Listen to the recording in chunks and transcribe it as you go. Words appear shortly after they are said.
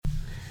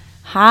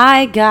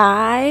Hi,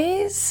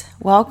 guys.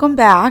 Welcome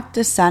back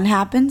to Sun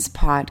Happens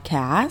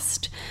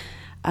Podcast.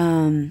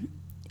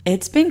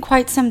 It's been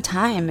quite some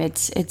time.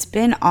 It's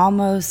been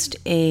almost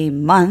a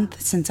month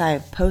since I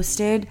have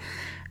posted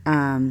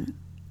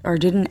or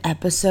did an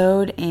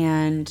episode,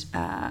 and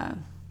I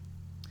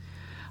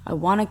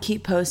want to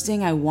keep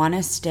posting. I want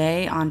to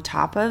stay on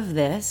top of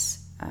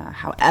this.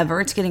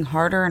 However, it's getting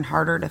harder and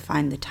harder to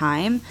find the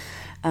time.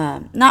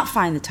 Not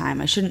find the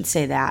time, I shouldn't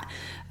say that,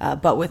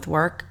 but with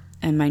work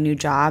and my new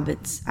job,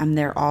 I'm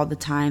there all the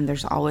time.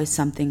 There's always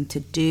something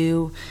to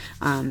do,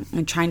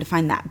 and trying to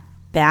find that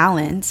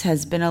balance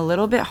has been a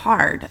little bit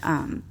hard.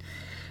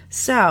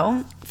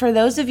 So for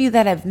those of you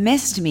that have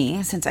missed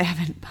me, since I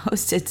haven't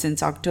posted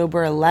since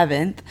October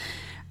 11th,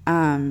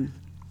 I'm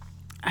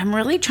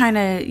really trying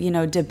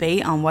to,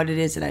 debate on what it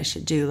is that I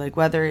should do. Like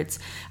whether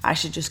I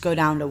should just go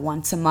down to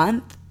once a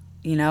month,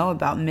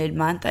 about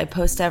mid-month, I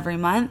post every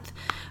month.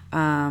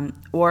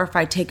 Or if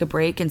I take a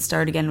break and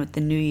start again with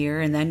the new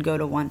year and then go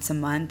to once a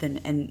month,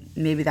 and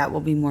maybe that will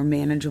be more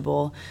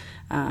manageable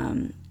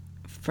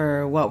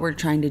for what we're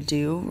trying to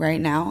do right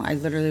now. I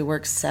literally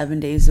work 7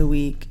 days a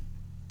week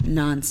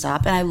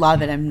nonstop, and I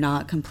love it. I'm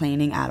not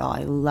complaining at all.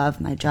 I love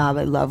my job.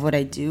 I love what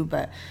I do,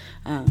 but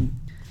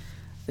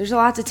there's a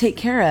lot to take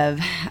care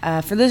of.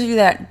 For those of you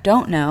that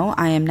don't know,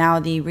 I am now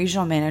the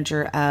regional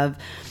manager of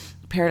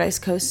Paradise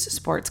Coast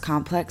Sports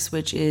Complex,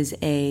 which is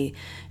a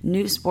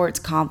new sports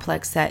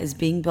complex that is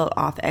being built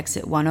off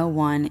Exit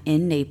 101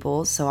 in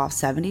Naples, so off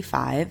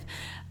 75.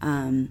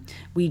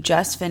 We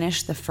just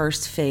finished the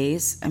first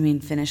phase. I mean,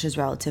 finish is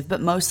relative,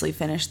 but mostly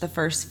finished the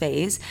first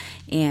phase.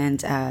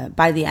 And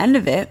by the end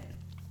of it,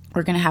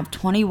 we're going to have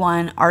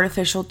 21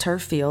 artificial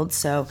turf fields.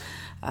 So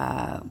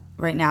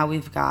right now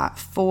we've got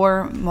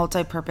 4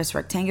 multi-purpose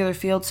rectangular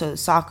fields, so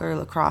soccer,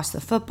 lacrosse, the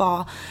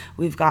football.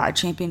 We've got a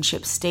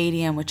championship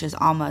stadium, which is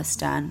almost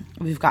done.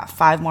 We've got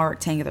 5 more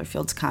rectangular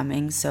fields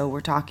coming, so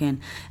we're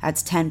talking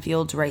that's 10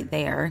 fields right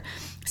there,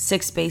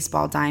 6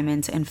 baseball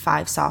diamonds and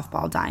 5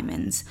 softball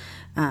diamonds.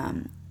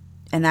 And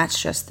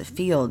that's just the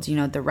fields.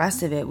 The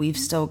rest of it, we've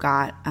still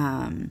got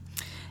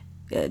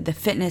the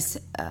fitness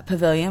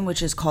pavilion,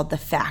 which is called the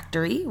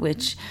Factory,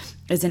 which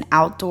is an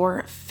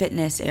outdoor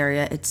fitness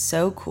area. It's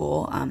so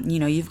cool.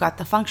 You've got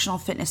the functional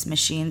fitness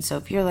machine. So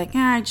if you're like,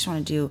 I just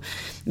want to do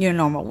your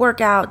normal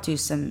workout, do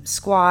some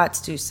squats,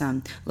 do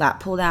some lat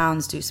pull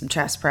downs, do some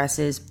chest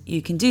presses,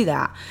 you can do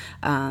that.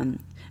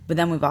 But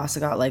then we've also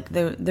got like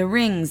the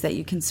rings that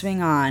you can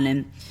swing on,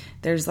 and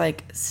there's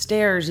like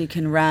stairs you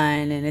can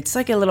run, and it's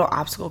like a little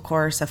obstacle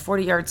course, a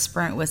 40-yard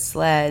sprint with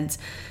sleds.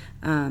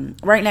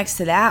 Right next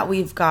to that,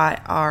 we've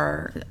got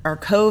our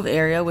Cove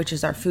area, which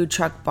is our food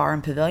truck bar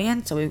and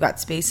pavilion. So we've got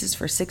spaces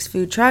for 6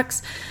 food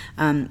trucks,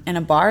 and a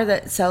bar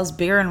that sells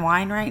beer and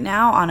wine right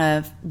now on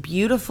a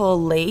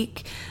beautiful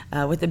lake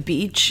with a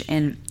beach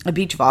and a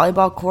beach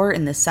volleyball court,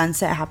 and the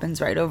sunset happens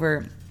right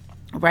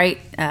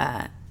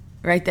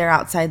there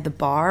outside the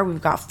bar.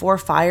 We've got 4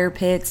 fire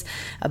pits,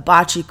 a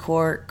bocce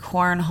court,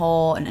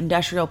 cornhole, an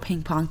industrial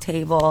ping pong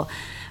table,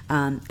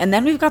 and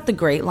then we've got the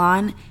Great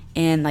Lawn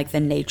and like the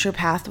nature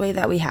pathway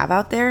that we have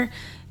out there.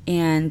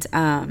 And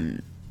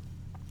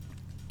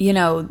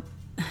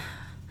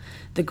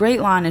the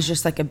Great Lawn is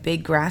just like a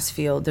big grass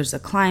field. There's a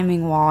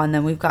climbing wall, and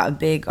then we've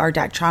got our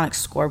Daktronics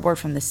scoreboard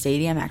from the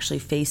stadium actually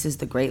faces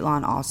the Great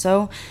Lawn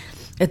also.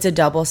 It's a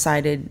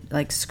double-sided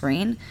like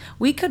screen.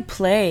 We could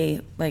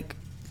play like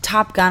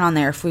Top Gun on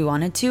there if we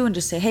wanted to, and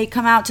just say, hey,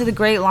 come out to the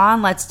Great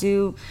Lawn, let's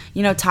do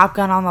Top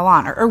Gun on the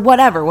lawn, or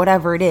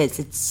whatever it is.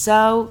 It's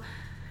so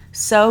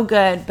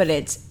good, but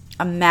it's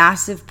a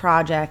massive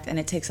project, and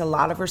it takes a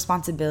lot of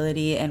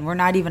responsibility, and we're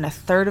not even a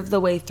third of the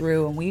way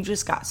through, and we've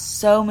just got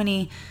so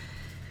many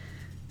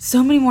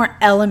more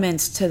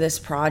elements to this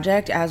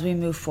project as we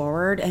move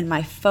forward. And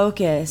my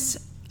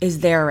focus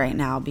is there right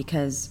now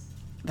because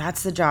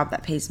that's the job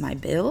that pays my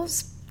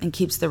bills and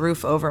keeps the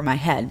roof over my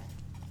head.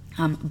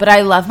 But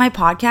I love my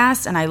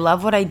podcast, and I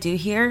love what I do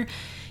here,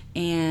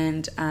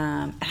 and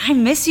I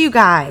miss you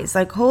guys.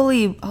 Like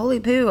holy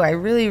poo, I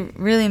really,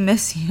 really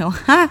miss you.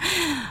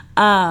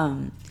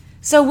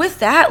 So with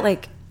that,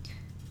 like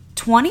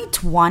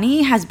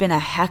 2020 has been a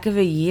heck of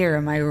a year,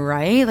 am I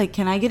right? Like,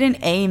 can I get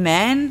an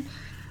amen?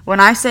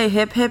 When I say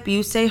hip hip,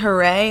 you say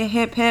hooray.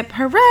 Hip hip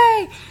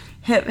hooray.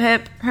 Hip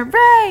hip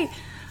hooray.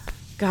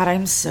 God,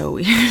 I'm so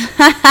weird.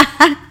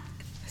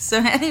 So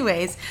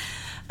anyways,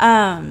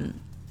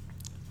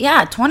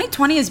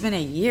 2020 has been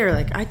a year.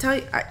 Like I tell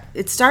you,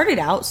 it started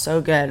out so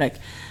good. Like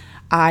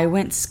I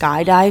went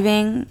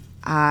skydiving.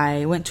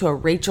 I went to a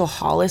Rachel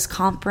Hollis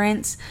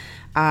conference.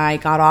 I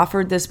got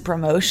offered this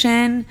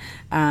promotion.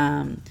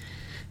 Like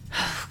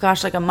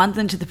a month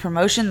into the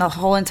promotion, the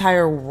whole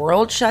entire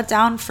world shut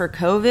down for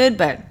COVID,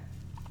 but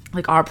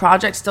like our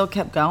project still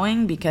kept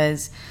going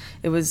because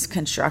it was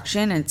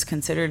construction and it's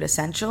considered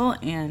essential.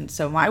 And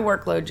so my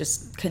workload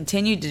just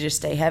continued to just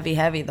stay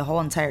heavy the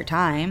whole entire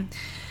time.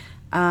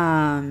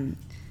 Then,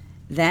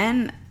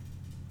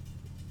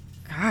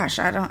 gosh,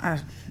 I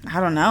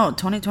don't know.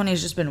 2020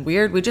 has just been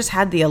weird. We just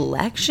had the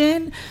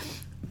election.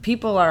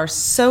 people are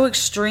so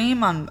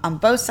extreme on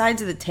both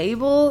sides of the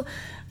table.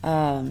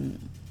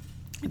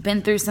 I've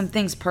been through some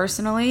things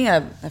personally.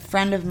 A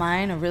friend of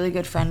mine, a really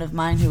good friend of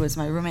mine who was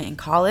my roommate in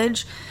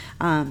college,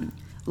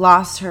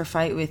 lost her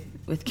fight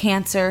with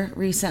cancer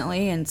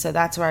recently, and so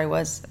that's where I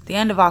was at the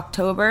end of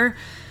October.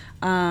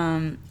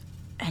 And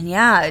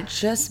yeah, it's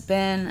just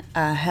been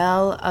a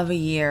hell of a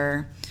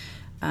year.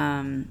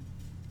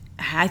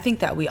 I think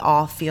that we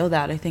all feel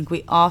that. I think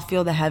we all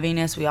feel the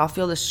heaviness. We all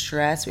feel the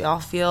stress. We all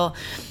feel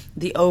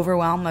the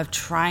overwhelm of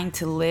trying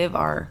to live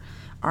our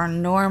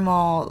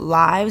normal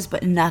lives,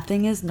 but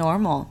nothing is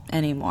normal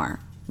anymore.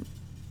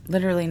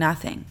 Literally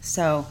nothing.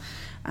 So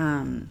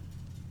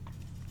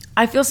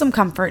I feel some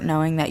comfort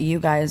knowing that you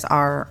guys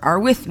are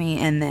with me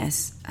in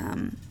this.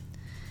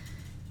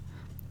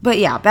 But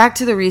yeah, back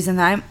to the reason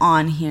that I'm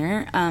on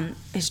here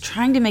is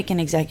trying to make an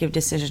executive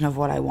decision of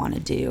what I want to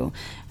do,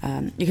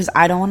 because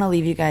I don't want to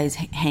leave you guys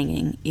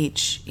hanging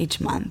each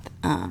month,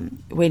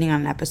 waiting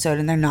on an episode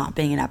and there not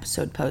being an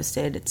episode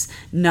posted. It's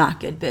not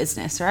good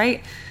business,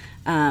 right?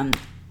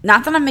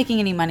 Not that I'm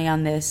making any money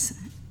on this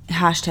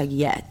hashtag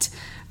yet.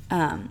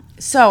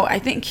 So I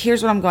think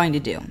here's what I'm going to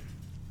do.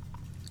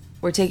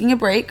 We're taking a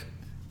break.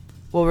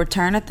 We'll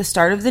return at the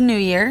start of the new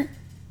year.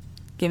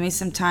 Give me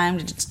some time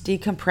to just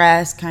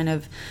decompress, kind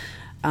of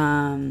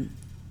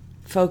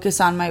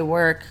focus on my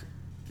work,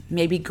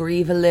 maybe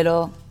grieve a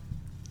little.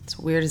 As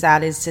weird as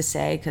that is to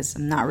say, because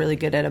I'm not really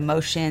good at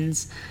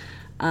emotions.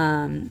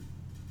 And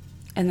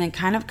then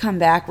kind of come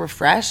back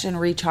refreshed and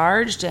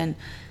recharged, and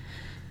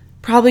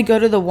probably go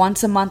to the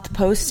once a month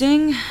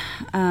posting,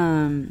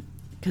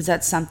 because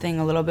that's something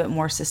a little bit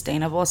more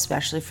sustainable,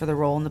 especially for the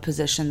role and the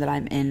position that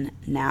I'm in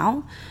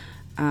now.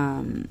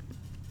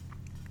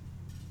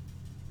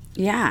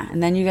 Yeah,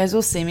 and then you guys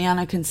will see me on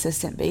a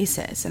consistent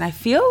basis. And I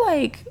feel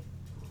like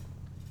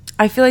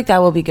that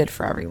will be good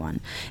for everyone.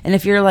 And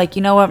if you're like,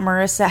 you know what,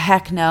 Marissa,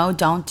 heck no,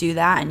 don't do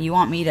that, and you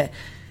want me to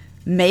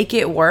make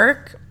it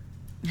work,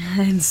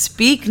 and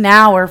speak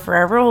now or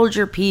forever hold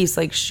your peace.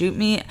 Like, shoot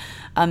me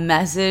a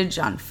message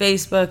on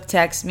Facebook,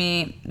 text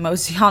me.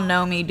 Most of y'all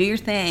know me. Do your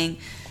thing.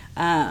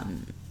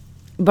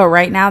 But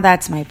right now,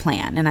 that's my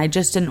plan. And I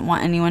just didn't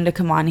want anyone to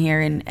come on here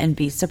and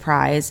be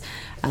surprised.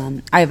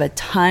 I have a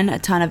ton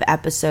of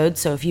episodes.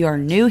 So if you are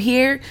new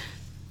here,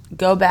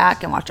 go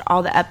back and watch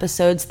all the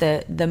episodes.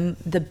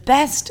 The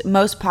best,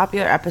 most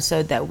popular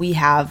episode that we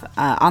have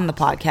on the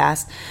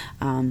podcast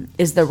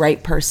is the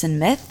Right Person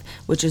Myth,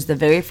 which is the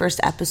very first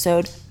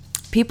episode.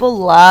 People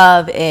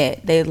love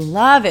it. They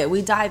love it.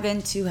 We dive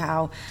into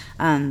how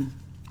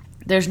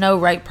there's no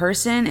right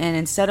person, and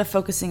instead of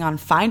focusing on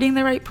finding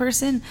the right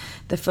person,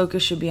 the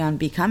focus should be on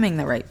becoming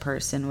the right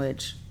person,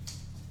 which,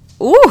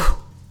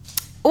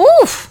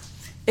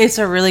 it's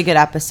a really good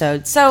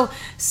episode. So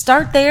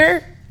start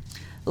there,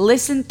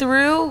 listen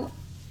through,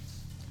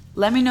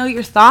 let me know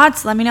your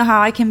thoughts, let me know how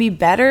I can be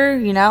better.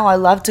 You know, I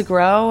love to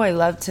grow. I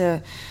love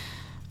to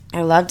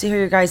hear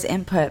your guys'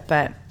 input,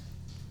 but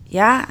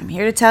yeah, I'm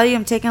here to tell you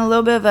I'm taking a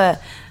little bit of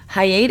a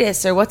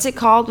hiatus, or what's it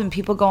called when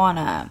people go on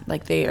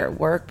they are at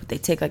work, but they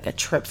take like a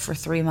trip for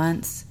 3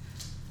 months.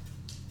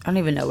 I don't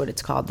even know what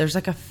it's called. There's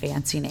like a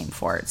fancy name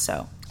for it.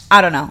 So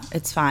I don't know.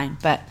 It's fine.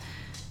 But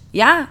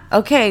yeah.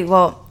 Okay.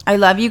 Well, I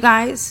love you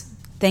guys.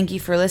 Thank you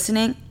for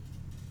listening.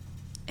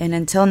 And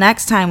until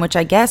next time, which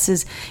I guess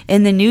is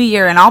in the new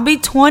year, and I'll be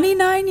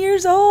 29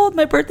 years old.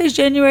 My birthday's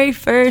January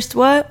 1st.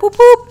 What? Boop,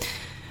 boop.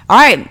 All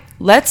right.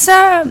 Let's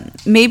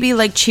maybe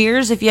like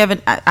cheers if you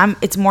haven't.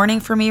 It's morning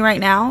for me right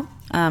now.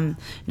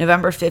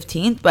 November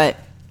 15th, but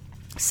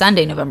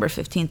Sunday, November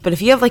 15th. But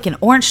if you have like an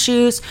orange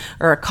juice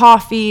or a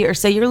coffee, or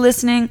say you're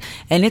listening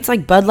and it's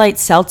like Bud Light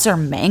Seltzer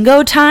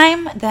mango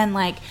time, then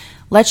like,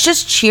 let's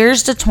just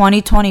cheers to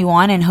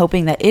 2021 and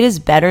hoping that it is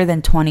better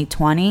than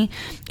 2020.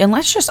 And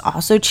let's just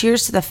also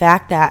cheers to the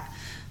fact that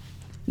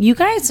you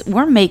guys,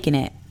 we're making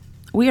it.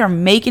 We are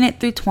making it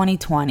through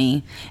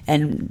 2020.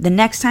 And the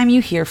next time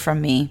you hear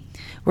from me,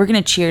 we're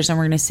going to cheers and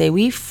we're going to say,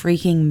 we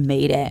freaking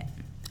made it.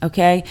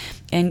 Okay?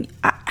 And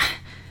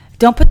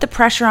don't put the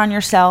pressure on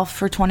yourself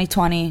for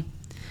 2020.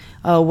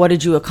 Oh, what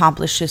did you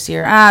accomplish this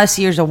year? This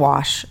year's a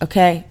wash,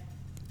 okay?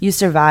 You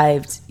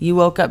survived. You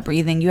woke up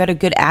breathing. You had a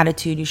good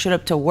attitude. You showed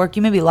up to work.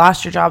 You maybe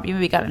lost your job. You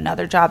maybe got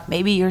another job.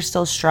 Maybe you're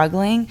still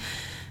struggling.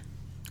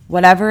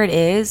 Whatever it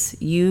is,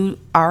 you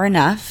are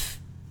enough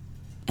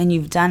and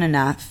you've done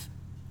enough.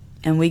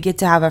 And we get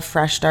to have a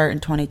fresh start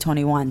in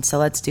 2021. So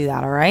let's do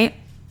that, all right?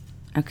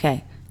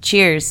 Okay.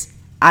 Cheers.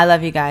 I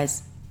love you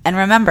guys. And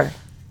remember,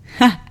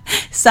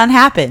 sun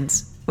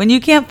happens. When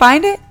you can't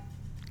find it,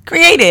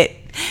 create it.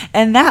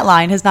 And that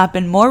line has not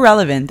been more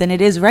relevant than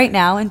it is right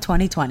now in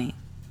 2020.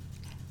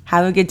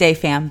 Have a good day,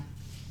 fam.